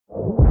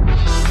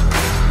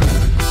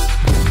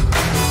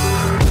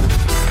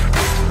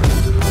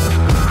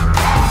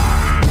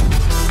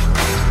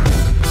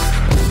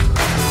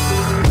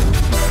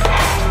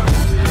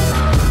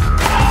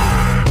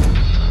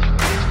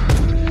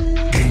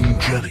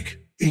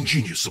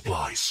ingenious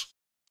supplies.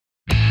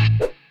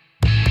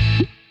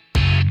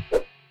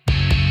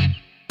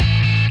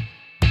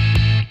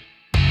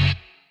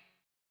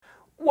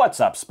 What's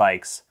up,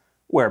 Spikes?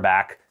 We're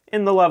back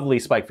in the lovely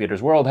Spike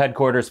Feeders World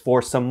headquarters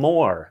for some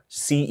more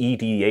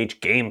cEDH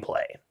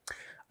gameplay.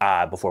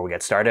 Before we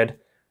get started,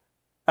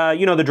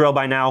 you know the drill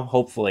by now.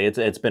 Hopefully,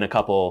 it's been a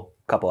couple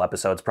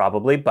episodes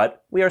probably,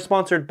 but we are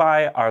sponsored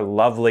by our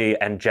lovely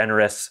and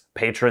generous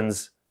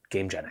patrons,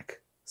 GameGenic.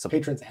 So,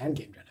 Patrons and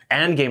GameGenic.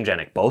 and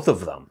GameGenic, both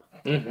of them.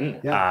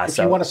 Mm-hmm. Yeah. If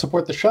you want to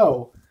support the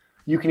show,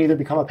 you can either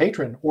become a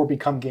patron or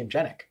become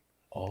GameGenic.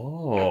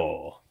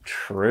 Oh,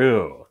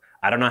 true.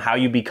 I don't know how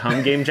you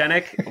become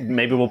GameGenic.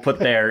 Maybe we'll put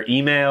their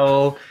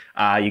email.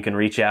 You can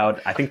reach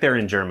out. I think they're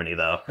in Germany,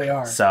 though. They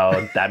are.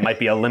 So that might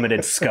be a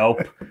limited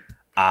scope.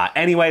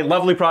 Anyway,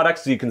 lovely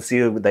products. You can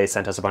see they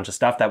sent us a bunch of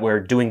stuff that we're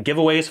doing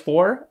giveaways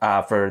for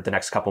the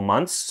next couple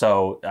months.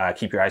 So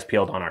keep your eyes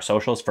peeled on our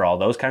socials for all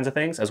those kinds of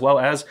things, as well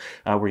as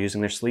we're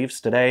using their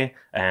sleeves today.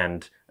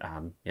 And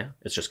yeah,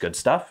 it's just good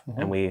stuff.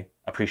 Mm-hmm. And we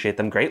appreciate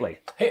them greatly.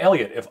 Hey,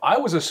 Elliot, if I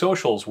was a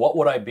socials, what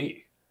would I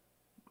be?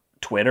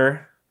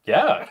 Twitter?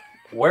 Yeah.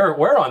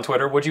 Where on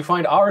Twitter would you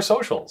find our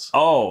socials?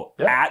 Oh,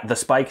 yeah. At the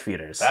Spike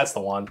Feeders. That's the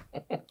one.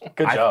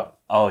 Good job.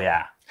 Oh,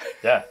 yeah.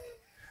 Yeah.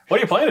 What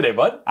are you playing today,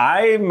 bud?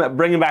 I'm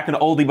bringing back an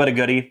oldie but a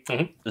goodie,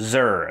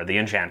 Zur, the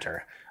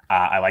Enchanter.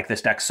 I like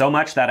this deck so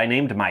much that I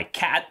named my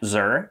cat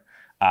Zur.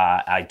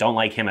 I don't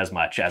like him as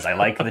much as I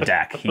like the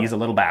deck. He's a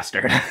little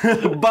bastard.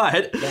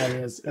 But yeah, he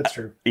is. That's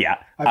true. Yeah.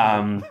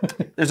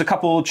 There's a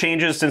couple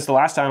changes since the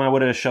last time I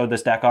would have showed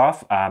this deck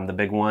off. The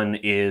big one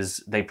is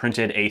they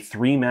printed a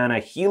 3-mana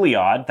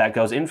Heliod that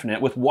goes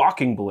infinite with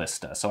Walking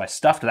Ballista. So I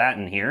stuffed that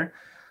in here.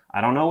 I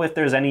don't know if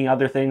there's any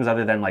other things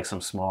other than like some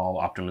small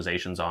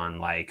optimizations on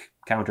like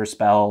counter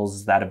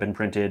spells that have been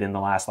printed in the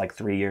last like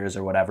 3 years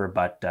or whatever.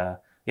 But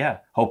yeah,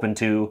 hoping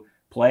to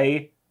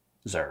play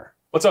Zur.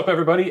 What's up,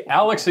 everybody?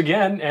 Alex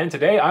again, and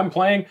today I'm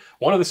playing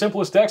one of the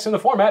simplest decks in the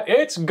format.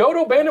 It's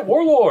Godo Bandit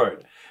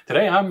Warlord.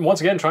 Today I'm once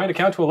again trying to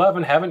count to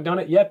 11. Haven't done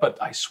it yet,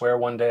 but I swear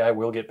one day I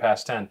will get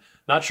past 10.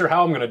 Not sure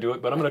how I'm going to do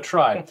it, but I'm going to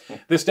try.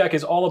 This deck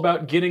is all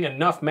about getting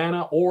enough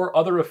mana or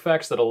other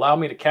effects that allow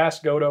me to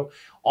cast Godo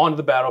onto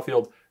the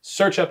battlefield,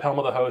 search up Helm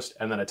of the Host,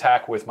 and then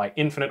attack with my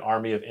infinite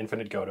army of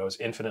infinite Godos,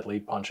 infinitely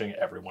punching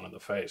everyone in the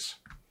face.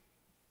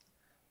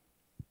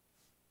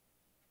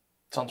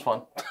 Sounds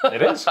fun.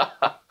 It is.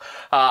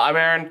 I'm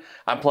Aaron.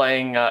 I'm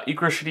playing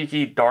Ikra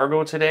Shadiki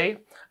Dargo today.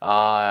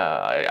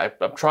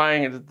 I'm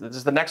trying, this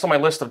is the next on my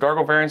list of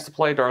Dargo variants to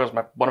play. Dargo is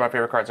one of my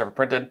favorite cards ever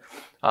printed.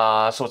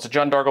 So it's a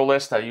Jund Dargo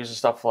list that uses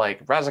stuff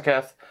like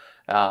Razaketh,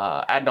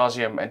 Ad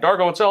Nauseam, and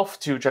Dargo itself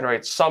to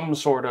generate some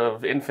sort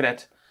of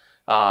infinite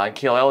and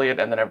kill Elliot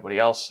and then everybody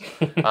else.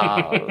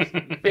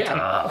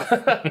 Yeah.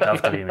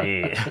 Tough to be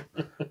me.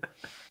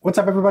 What's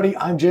up, everybody?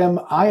 I'm Jim.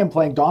 I am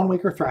playing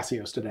Dawnwaker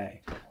Thrasios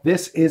today.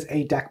 This is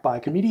a deck by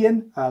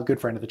Comedian, a good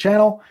friend of the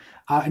channel.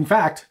 In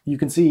fact, you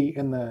can see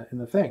in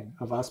the thing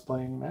of us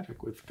playing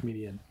Magic with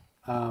Comedian.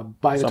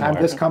 By the time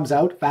this comes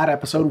out, that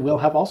episode will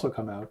have also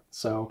come out.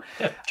 So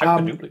yeah, check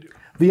the doobly-doo.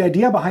 The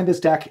idea behind this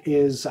deck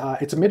is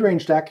it's a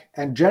mid-range deck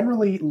and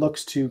generally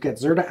looks to get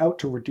Zirda out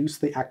to reduce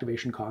the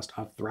activation cost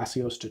of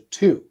Thrasios to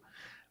 2.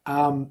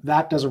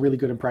 That does a really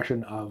good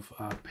impression of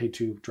pay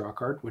 2 draw a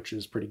card, which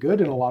is pretty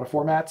good in a lot of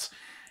formats.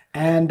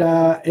 And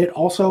it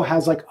also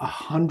has like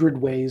 100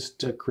 ways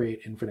to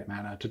create infinite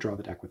mana to draw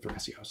the deck with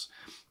Thrasios.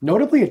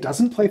 Notably, it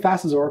doesn't play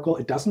Thassa's Oracle,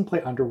 it doesn't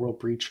play Underworld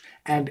Breach,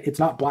 and it's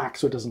not black,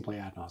 so it doesn't play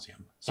Ad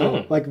Nauseam.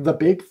 So like the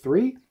big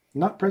 3,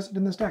 not present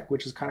in this deck,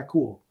 which is kind of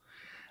cool.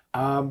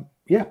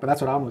 Yeah, but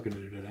that's what I'm looking to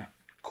do today.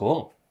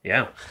 Cool.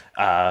 Yeah.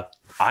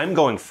 I'm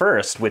going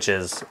first, which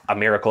is a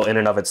miracle in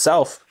and of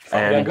itself.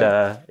 And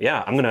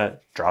yeah, I'm going to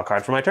draw a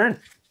card for my turn.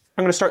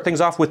 I'm going to start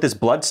things off with this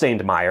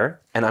Bloodstained Mire,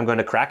 and I'm going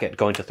to crack it,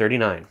 going to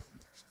 39.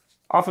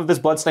 Off of this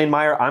Bloodstained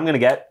Mire, I'm going to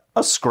get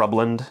a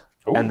Scrubland,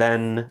 and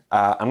then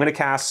I'm going to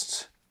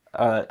cast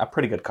a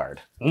pretty good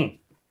card.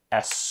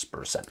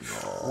 Esper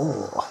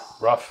Sentinel.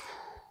 Rough.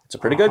 It's a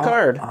pretty good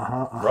card.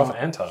 Rough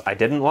and tough. I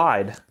didn't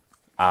lie.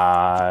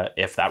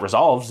 If that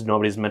resolves,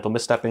 nobody's mental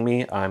misstepping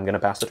me, I'm going to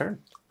pass the turn.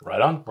 Right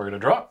on. We're going to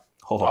draw.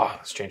 Oh,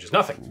 this changes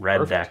nothing.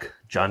 Red deck.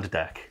 Jund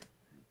deck.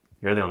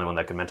 You're the only one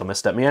that can mental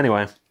misstep me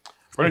anyway.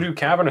 We're going to do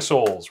Cavern of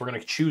Souls. We're going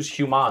to choose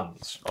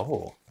humans.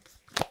 Oh,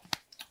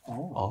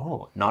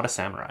 not a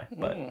samurai,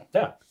 but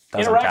yeah,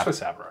 interacts with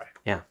samurai.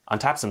 Yeah,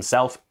 untaps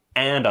himself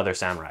and other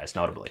samurais,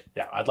 notably.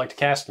 Yeah, I'd like to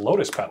cast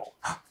Lotus Petal.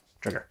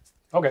 Trigger.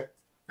 Okay.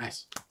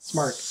 Nice.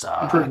 Smart.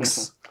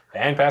 Sucks.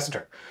 And pass the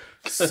turn.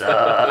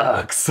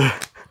 Sucks.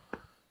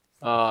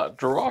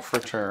 Draw for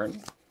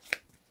turn.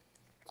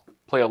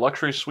 Play a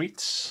Luxury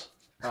Suites.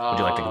 Would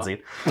you like to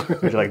concede?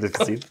 Would you like to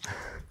concede?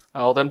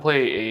 I'll then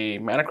play a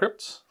Mana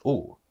Crypt.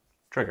 Ooh.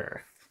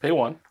 Trigger. Pay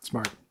 1.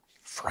 Smart.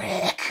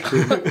 Frick.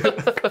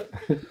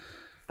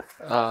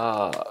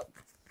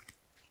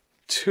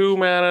 2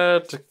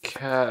 mana to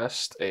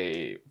cast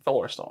a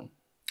Valor Stone.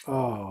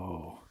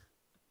 Oh.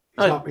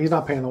 He's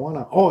not paying the 1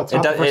 up. Oh, it's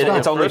not the first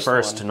it's only First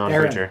first, one.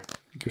 non-creature.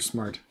 You're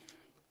smart.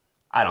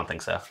 I don't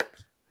think so.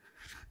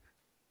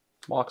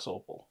 Mox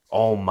Opal.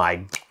 Oh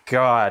my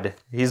god,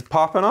 he's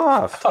popping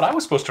off. I thought I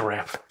was supposed to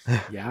ramp.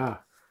 Yeah.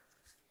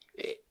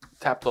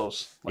 Tap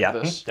those like Yeah.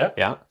 this. Yeah.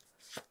 Yeah.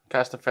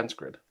 Cast Defense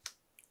Grid.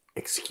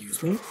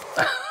 Excuse me?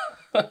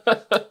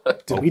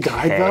 Did we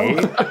die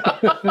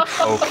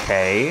though?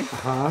 Okay.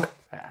 Uh-huh.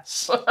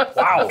 Pass.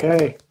 Wow.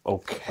 Okay.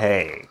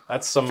 Okay.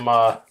 That's some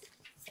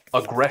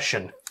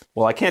aggression.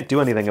 Well, I can't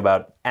do anything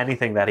about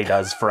anything that he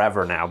does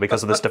forever now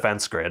because of this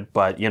defense grid,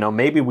 but, you know,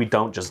 maybe we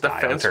don't just die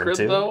on Defense turn Grid,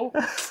 2. though?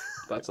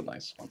 That's a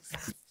nice one.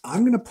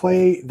 I'm going to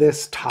play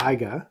this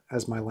Taiga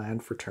as my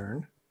land for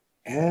turn,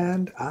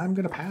 and I'm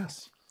going to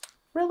pass.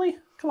 Really?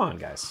 Come on,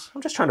 guys.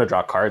 I'm just trying to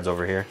draw cards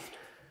over here.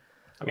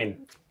 I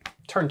mean,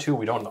 turn 2,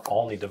 we don't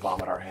all need to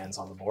vomit our hands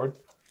on the board.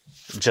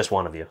 Just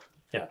one of you.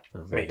 Yeah.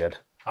 Oh, very good.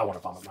 I want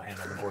to vomit my hand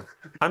on the board.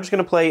 I'm just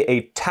going to play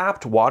a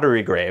tapped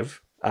Watery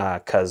Grave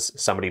because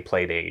somebody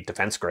played a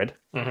defense grid.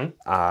 Mm-hmm.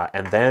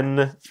 And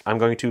then I'm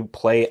going to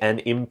play an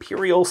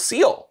Imperial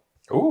Seal.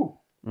 Ooh.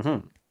 Mm-hmm.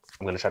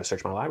 I'm going to try to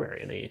search my library.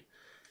 Any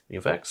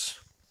effects?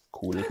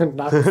 Cool.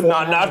 Not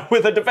not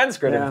with a defense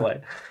grid Yeah. in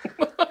play.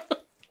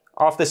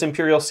 Off this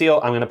Imperial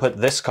Seal, I'm going to put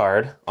this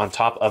card on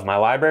top of my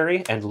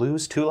library and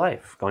lose 2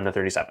 life, going to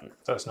 37. Is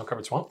that a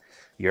snow-covered swamp?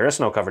 You're a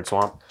snow-covered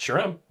swamp. Sure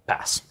am.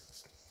 Pass.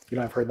 You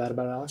know, I've heard that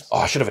about it, Alex. Oh,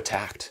 I should have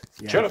attacked.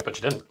 Yeah. Should have,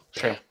 but you didn't.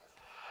 Shame.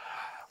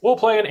 We'll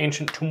play an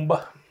Ancient Tomb.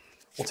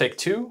 We'll take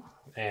 2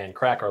 and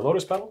crack our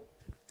Lotus Petal.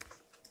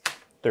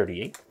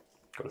 38.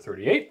 Go to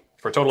 38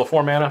 for a total of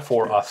 4 mana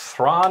for a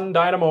Thron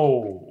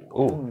Dynamo.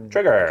 Ooh,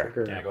 trigger.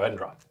 Yeah, go ahead and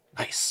draw.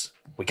 Nice.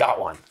 We got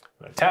one.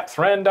 Tap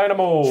Thran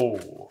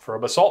Dynamo for a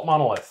Basalt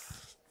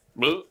Monolith.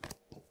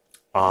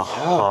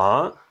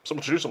 Uh-huh.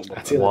 Someone should do something about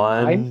That's that. either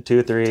 1, 9,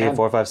 2, 3, 10.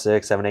 4, 5,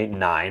 6, 7, 8,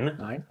 9.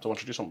 9. Someone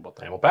should do something about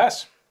that. And we'll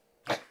pass.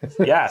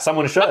 Yeah,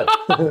 someone should.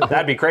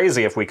 That'd be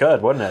crazy if we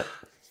could, wouldn't it?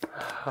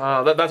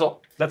 That's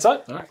all. That's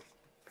it. All right.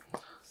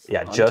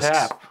 Yeah, just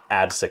Untap.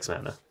 add 6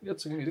 mana. You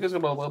guys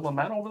got a little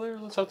mana over there?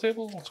 Let's have a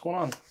table. What's going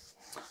on?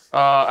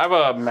 I have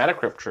a Mana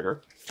Crypt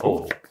trigger. Oh.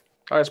 All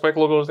right, Spike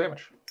logo is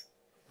damage.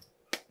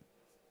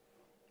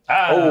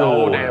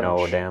 Oh, no damage.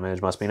 no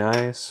damage. Must be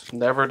nice.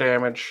 Never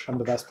damage. I'm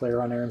the best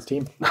player on Aaron's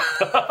team.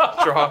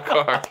 Draw a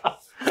card.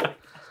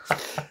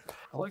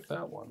 I like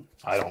that one.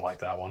 I don't like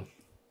that one.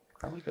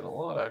 I like it a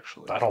lot,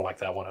 actually. I don't like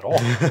that one at all.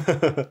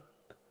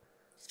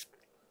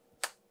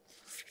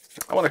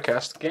 I want to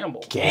cast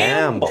Gamble.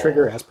 Gamble.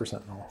 Trigger Esper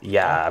Sentinel.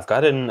 Yeah, I've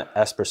got an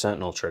Esper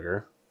Sentinel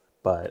trigger,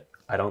 but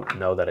I don't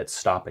know that it's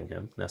stopping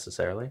him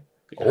necessarily.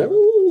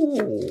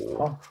 Oh.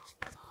 Oh,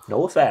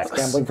 No effects.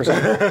 gambling for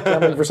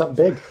something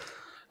big.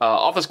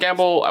 Off this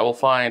Gamble, I will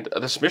find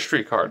this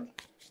mystery card.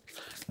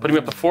 Putting me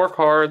up to 4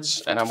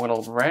 cards, and I'm going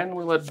to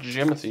randomly let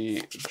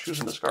Jimothy choose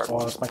from this card.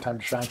 Oh, it's my time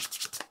to shine.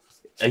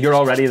 You're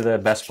already the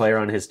best player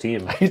on his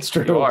team. It's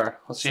true. You are.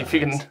 Let's see if you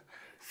can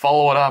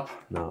follow it up.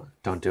 No,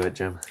 don't do it,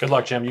 Jim. Good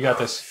luck, Jim. You got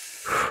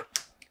this.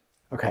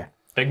 Okay.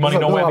 Big money,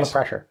 no There's a lot of whammies.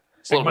 pressure.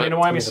 Big money, no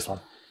Give me whammies. this one.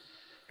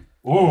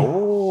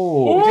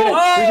 Ooh. We did it.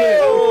 We did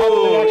it. We called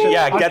it in action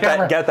Yeah, on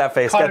camera. get that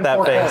face, Caught get in that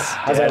 4 face.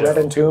 hands. As I read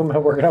in Tomb,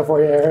 working out for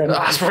you, Aaron.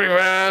 That's pretty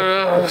bad.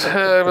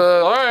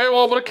 All right,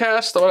 well, I'm going to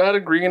cast. I'm going to add a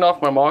green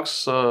off my Mox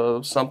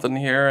something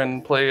here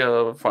and play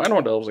Fine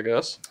Horned Elves, I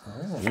guess.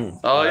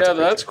 Oh, yeah,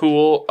 that's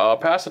cool.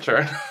 Pass the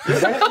turn.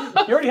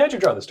 You already had your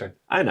draw this turn.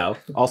 I know.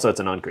 Also, it's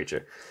a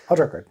non-creature. I'll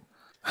draw a card.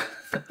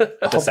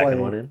 The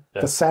second one in.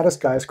 The saddest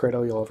guy's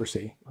cradle you'll ever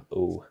see.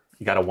 Ooh,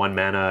 you got a 1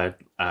 mana.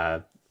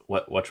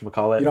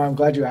 Whatchamacallit? You know, I'm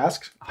glad you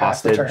asked.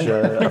 Pass the Hostage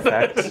turn.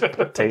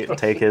 effect.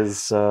 Take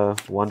his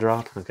 1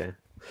 drop. Okay.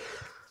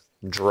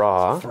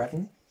 Draw.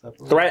 Threaten.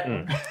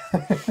 Threaten.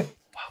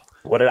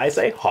 What did I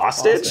say?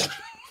 Hostage?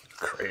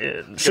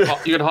 Cringe.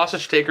 You can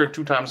hostage take her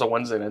 2 times on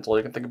Wednesday, and that's all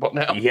you can think about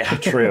now. Yeah,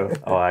 true.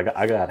 Oh, I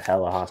got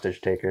hella hostage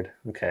takered.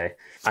 Okay.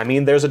 I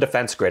mean, there's a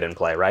defense grid in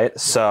play, right?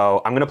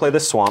 So I'm going to play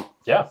this swamp.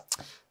 Yeah.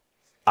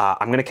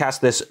 I'm going to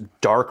cast this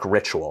Dark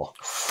Ritual.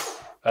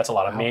 That's a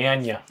lot of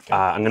mania.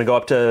 I'm going to go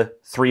up to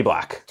 3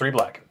 black. 3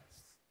 black.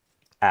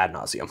 Ad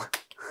nauseum.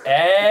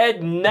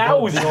 And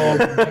now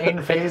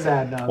Main phase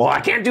ad now. Well, I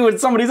can't do it in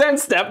somebody's end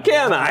step,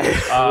 can I?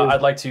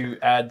 I'd like to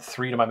add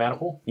 3 to my mana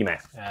pool, You may.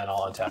 and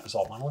I'll untap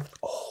Assault Monolith.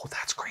 Oh,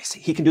 that's crazy.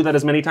 He can do that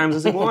as many times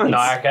as he wants. No,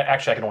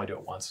 actually, I can only do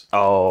it once.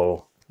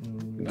 Oh,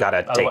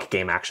 gotta take Otherwise-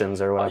 game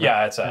actions or whatever.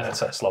 Yeah, it's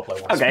a slow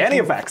play one. Okay, any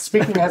effects.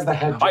 Speaking as the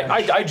head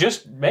judge. I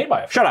just made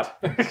my effect. Shut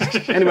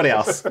up. Anybody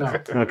else?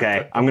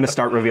 Okay, I'm gonna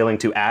start revealing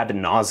to ad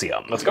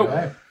nauseum. Let's go.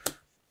 Okay.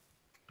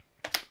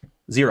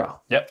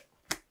 0. Yep.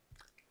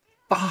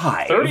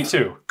 5.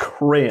 32.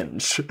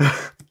 Cringe.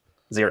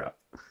 0.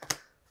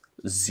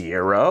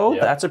 0.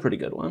 Yep. That's a pretty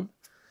good one.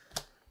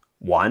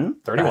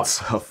 1. 31. That's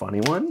a funny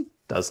one.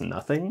 Does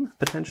nothing,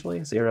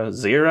 potentially. 0.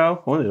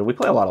 0. Well, did we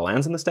play a lot of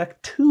lands in this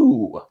deck?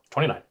 2.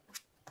 29.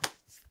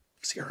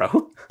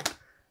 0.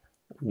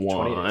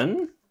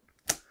 1.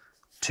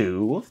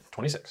 2.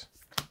 26.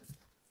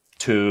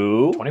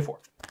 2. 24.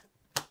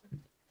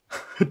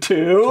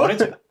 2.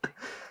 22.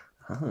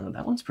 Oh,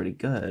 that one's pretty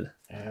good.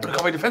 Look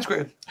at my defense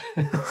grid.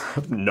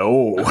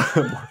 No.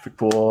 Morphic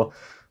Pool.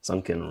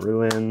 Sunken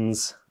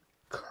Ruins.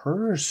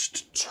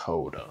 Cursed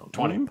Totem.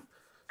 20.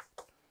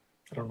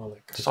 I don't know.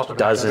 Like,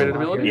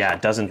 Doesn't, yeah,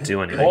 it doesn't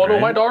do anything. Oh no,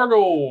 right? my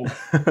Dargo!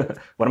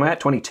 What am I at?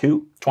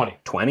 22? 20.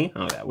 20?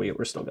 Oh, yeah,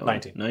 we're still going.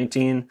 19.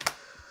 19.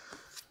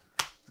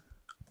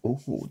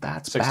 Ooh,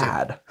 that's 16.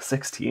 bad.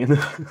 16.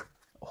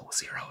 Oh,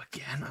 0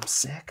 again. I'm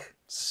sick.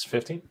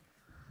 15.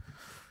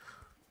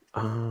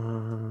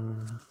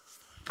 And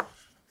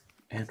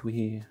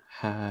we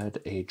had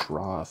a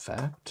draw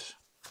effect.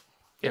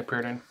 Yeah,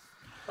 Preordain.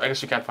 I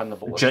guess you can't find the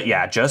bullet.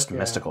 Just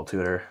Mystical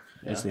Tutor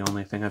is the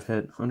only thing I've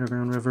hit.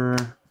 Underground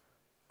River.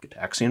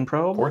 Gitaxian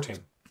Probe. 14.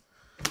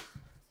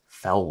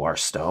 Fellwar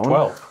Stone.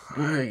 12.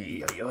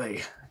 Ay, ay,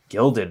 ay.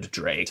 Gilded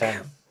Drake.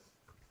 10.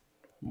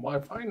 Why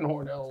find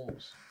Horde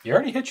Elves? You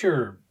already hit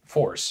your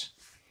force.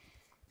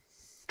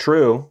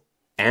 True.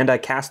 And I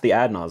cast the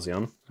Ad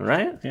Nauseam.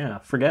 Right? Yeah,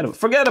 forget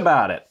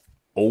about it.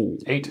 Oh.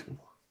 8.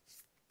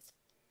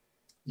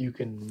 you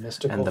can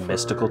mystical And the for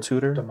Mystical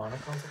Tutor.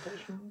 demonic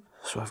consultation.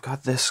 So I've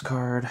got this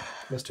card.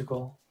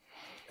 Mystical.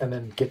 And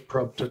then get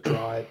probe to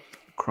draw it.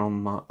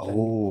 Chroma.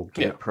 Oh,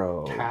 Git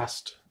Pro.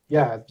 Cast.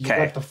 Yeah, you've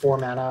Okay. got the 4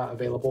 mana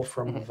available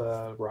from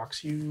the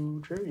rocks you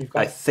drew. You've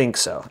got I think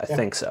so. I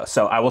think so.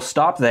 So I will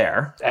stop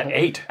there At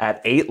 8.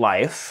 at 8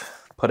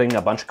 life, putting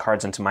a bunch of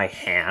cards into my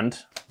hand.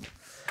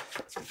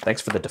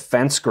 Thanks for the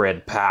defense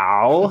grid,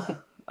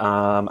 pal.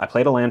 I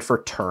played a land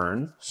for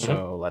turn,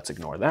 so let's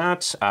ignore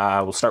that.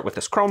 We'll start with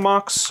this Chrome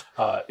Mox.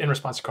 In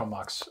response to Chrome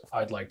Mox,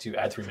 I'd like to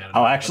add 3 mana.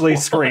 I'll actually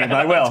scream.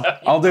 I will.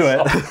 I'll do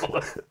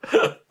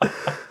it.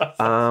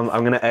 I'm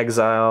going to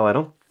exile. I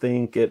don't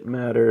think it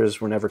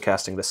matters. We're never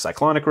casting this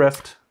Cyclonic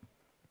Rift.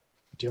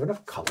 Do you have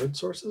enough colored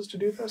sources to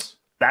do this?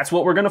 That's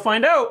what we're going to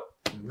find out.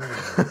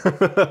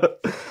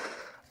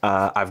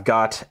 I've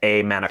got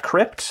a Mana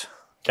Crypt.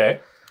 Okay.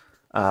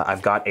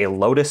 I've got a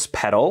Lotus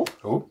Petal.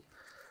 Ooh.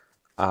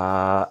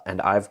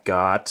 And I've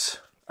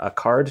got a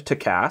card to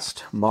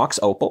cast, Mox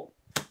Opal.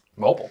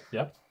 Mobile.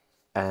 Yep.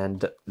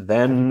 And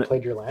then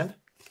Played your land?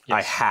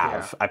 I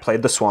have. I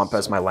played the Swamp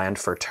as my land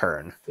for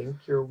turn. I think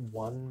you're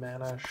 1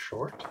 mana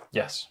short?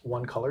 Yes.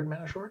 1 colored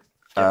mana short?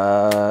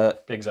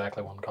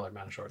 Exactly 1 colored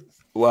mana short.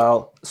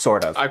 Well,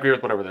 sort of. I agree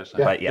with whatever they're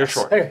saying. But yes. You're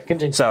short. Okay,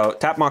 continue. So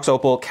tap Mox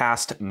Opal,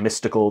 cast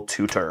Mystical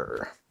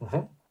Tutor.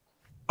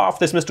 Off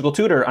this Mystical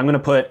Tutor, I'm going to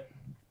put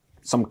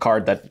some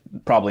card that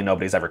probably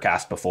nobody's ever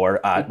cast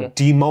before.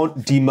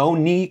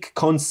 Demonique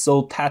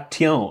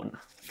Consultation.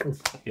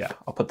 Yeah,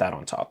 I'll put that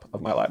on top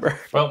of my library.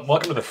 Well,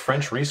 welcome to the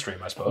French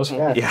restream, I suppose.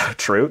 Yeah,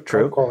 true.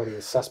 Card quality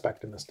is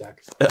suspect in this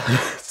deck.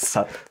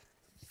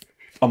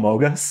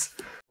 Amogus.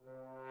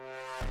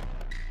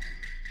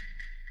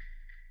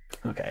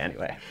 Okay,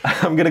 anyway.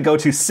 I'm going to go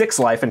to 6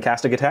 life and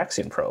cast a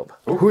Gitaxian Probe.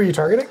 Who are you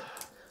targeting?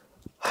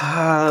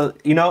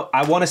 You know,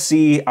 I want to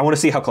see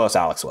how close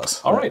Alex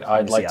was. All right,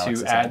 I'd see like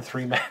Alex's to add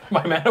 3 mana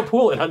my mana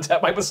pool and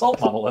untap my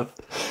Basalt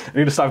Monolith. I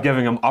need to stop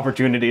giving him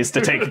opportunities to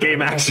take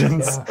game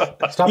actions.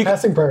 Stop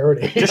passing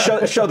priority. Just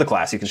show the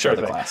class. You can show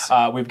the class.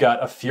 We've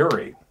got a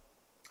Fury.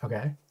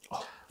 Okay.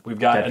 We've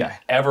got Dead an guy.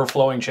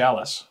 Ever-Flowing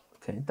Chalice.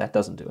 Okay, that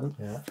doesn't do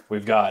it. Yeah.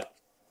 We've got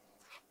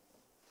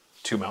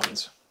 2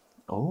 mountains.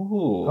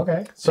 Oh.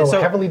 Okay. So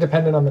heavily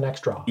dependent on the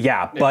next draw.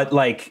 Yeah, but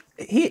like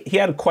he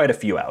had quite a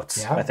few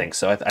outs, Yeah. I think.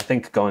 So I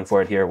think going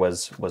for it here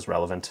was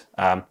relevant.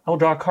 I'll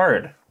draw a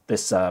card.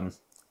 This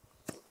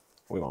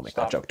we won't make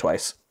that joke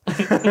twice.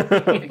 You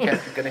can't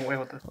keep getting away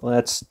with this.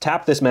 Let's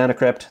tap this Mana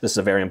Crypt. This is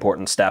a very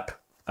important step.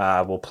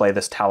 We'll play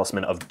this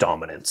Talisman of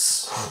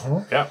Dominance.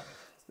 Yeah.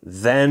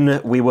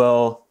 Then we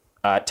will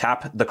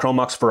tap the Chrome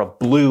Mox for a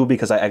blue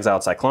because I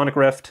exiled Cyclonic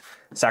Rift.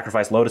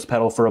 Sacrifice Lotus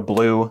Petal for a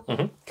blue.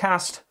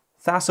 Cast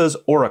Thassa's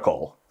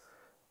Oracle.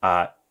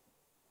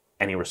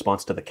 Any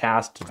response to the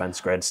cast? Defense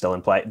grid still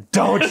in play.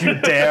 Don't you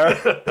dare!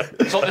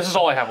 So this is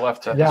all I have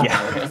left. Yeah.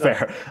 Yeah,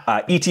 fair.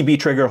 ETB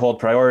trigger, hold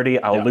priority.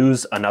 I'll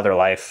lose another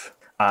life.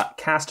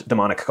 Cast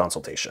Demonic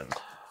Consultation.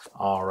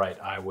 All right,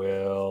 I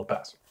will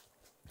pass.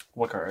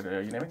 What card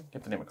are you naming? You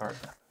have to name a card.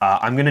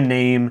 I'm going to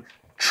name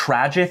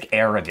Tragic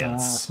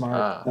Arrogance.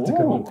 Smart. That's a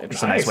good one.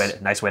 It's a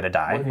nice way to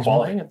die. Who's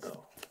playing it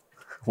though?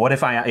 What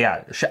if I...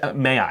 Yeah,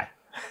 may I?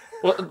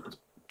 Well, do you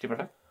have an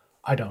effect?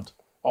 I don't.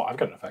 Oh, I've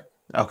got an effect.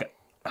 Okay.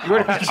 You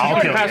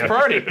already passed,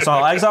 priority. So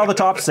I'll exile the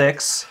top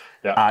 6.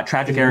 Yeah.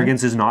 Tragic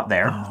Arrogance is not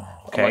there.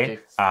 Okay.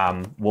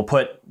 We'll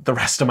put the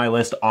rest of my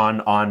list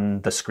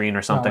on the screen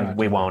or something.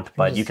 We won't,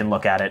 but you can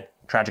look at it.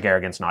 Tragic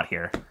Arrogance not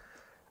here.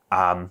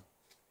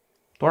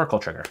 Oracle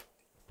trigger.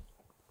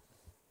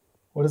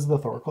 What does the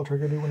Thoracle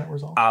trigger do when it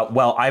resolves?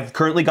 Well, I've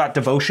currently got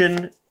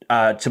Devotion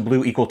to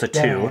blue equal to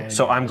 2,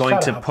 so I'm going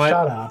to put...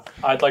 Shut up.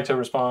 I'd like to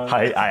respond.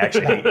 I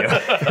actually hate you.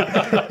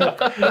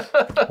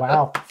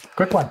 Wow.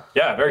 Quick one.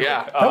 Yeah, very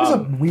Yeah. quick. That was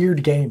a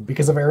weird game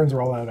because of Aaron's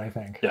rollout, I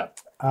think. Yeah.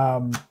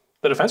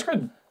 The defense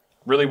grid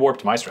really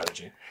warped my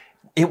strategy.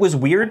 It was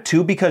weird,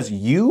 too, because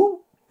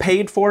you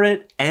paid for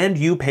it and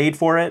you paid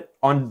for it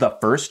on the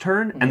first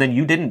turn, and then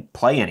you didn't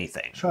play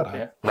anything. Shut up.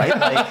 Yeah. Right?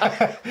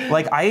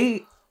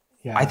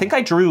 I think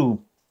I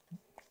drew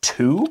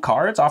 2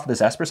 cards off of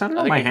this Esper Center.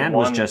 think My you hand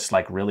was won. just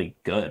like really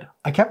good.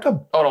 I kept a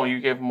Oh no, you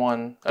gave him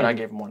one, and I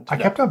gave him one. I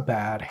kept a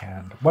bad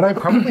hand. What I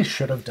probably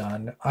should have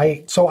done,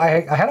 I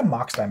had a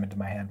Mox Diamond in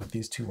my hand with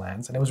these 2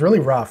 lands, and it was really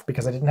rough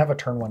because I didn't have a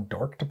turn 1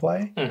 Dork to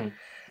play.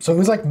 So it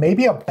was like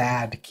maybe a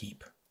bad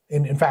keep.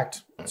 In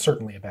fact,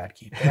 certainly a bad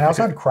keep. And I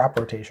also had crop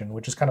rotation,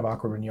 which is kind of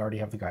awkward when you already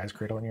have the Gaia's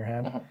Cradle in your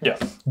hand. Yeah.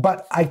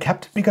 But I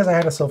kept it because I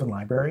had a Sylvan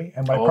Library,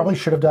 and what I probably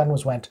should have done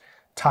was went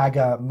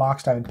Taiga,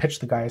 Mox Diamond, pitch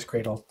the Gaia's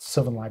Cradle,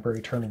 Sylvan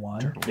Library turn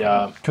 1.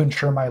 Yeah. To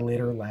ensure my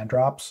later land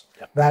drops.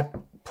 That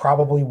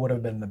probably would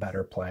have been the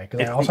better play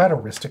because I also had a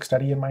Rhystic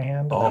Study in my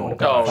hand. And that would have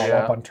been a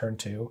follow-up on turn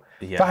 2.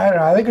 Yeah. So I don't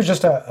know. I think it was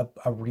just a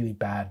really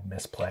bad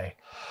misplay.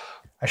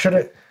 I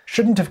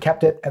shouldn't have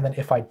kept it, and then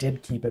if I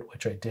did keep it,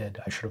 which I did,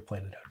 I should have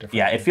played it out differently.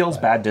 Yeah, it feels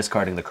bad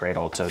discarding the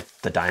Cradle to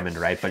the diamond,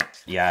 right? But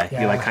yeah,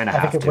 you like kind of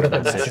have to would in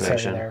have that been necessary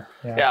situation. there.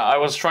 Yeah, I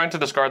was trying to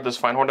discard this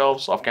Finehorn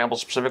Elves off gamble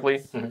specifically,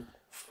 so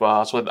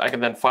that I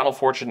can then Final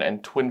Fortune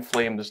and Twin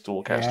Flame this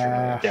dual caster.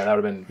 Yeah. Yeah, that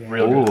would have been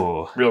real good.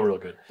 Ooh. Real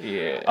good.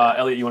 Yeah.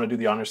 Elliot, you want to do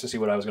the honors to see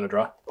what I was going to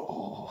draw?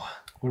 What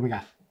do we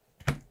got?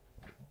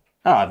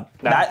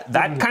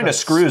 That kind of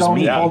screws Stone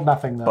me. Cold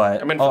nothing though.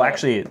 But I'm in for that.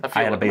 actually, I feel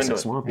I had a it. I'm into basic it.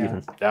 swamp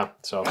even. Yeah.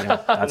 So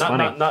That's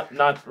funny.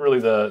 Not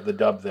really the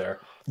dub there.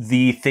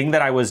 The thing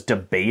that I was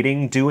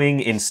debating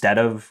doing instead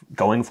of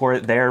going for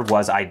it there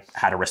was I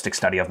had a Rhystic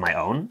Study of my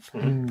own.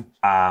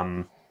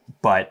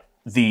 But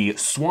the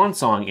Swan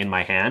Song in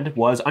my hand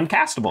was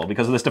uncastable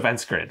because of this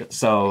defense grid.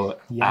 So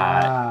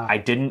I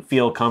didn't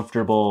feel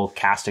comfortable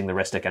casting the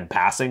Rhystic and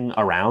passing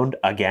around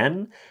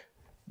again.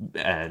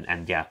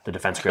 And yeah, the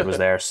defense grid was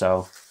there,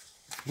 so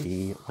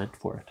we went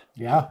for it.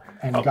 Yeah,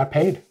 and you got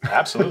paid.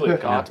 Absolutely.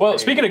 Well,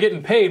 speaking of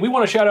getting paid, we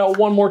want to shout out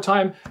one more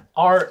time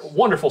our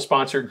wonderful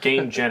sponsor,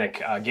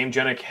 GameGenic.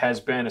 GameGenic has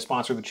been a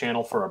sponsor of the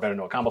channel for our Better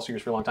Know It Combo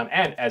series for a long time,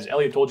 and as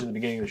Elliot told you at the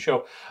beginning of the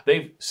show,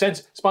 they've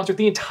since sponsored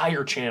the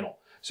entire channel.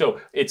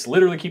 So it's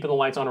literally keeping the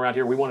lights on around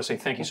here. We want to say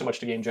thank you so much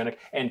to GameGenic,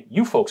 and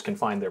you folks can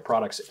find their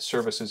products,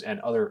 services, and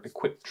other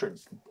Equip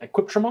triggers.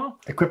 Equip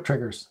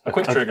triggers.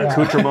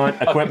 Accoutrement,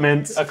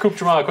 equipment.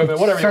 Accoutrement equipment,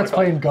 whatever you want Starts to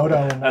call it. playing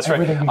Godo and That's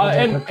right. everything. You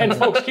can And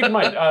folks, keep in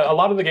mind, a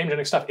lot of the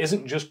GameGenic stuff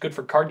isn't just good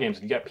for card games.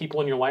 If you got people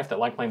in your life that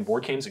like playing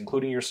board games,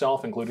 including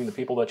yourself, including the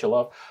people that you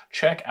love,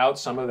 check out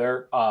some of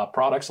their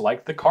products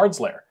like the Cards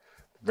Lair.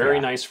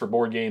 Very nice for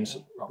board games,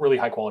 really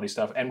high quality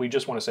stuff. And we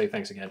just want to say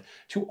thanks again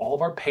to all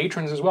of our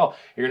patrons as well.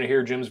 You're going to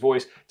hear Jim's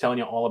voice telling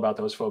you all about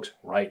those folks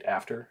right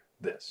after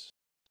this.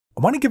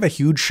 I want to give a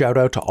huge shout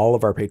out to all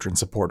of our patron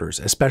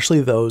supporters,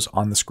 especially those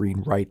on the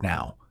screen right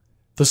now.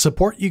 The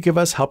support you give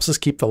us helps us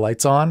keep the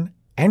lights on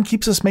and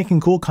keeps us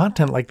making cool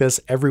content like this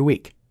every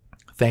week.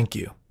 Thank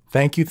you.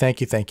 Thank you, thank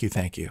you, thank you,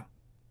 thank you.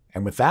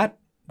 And with that,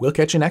 we'll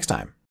catch you next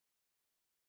time.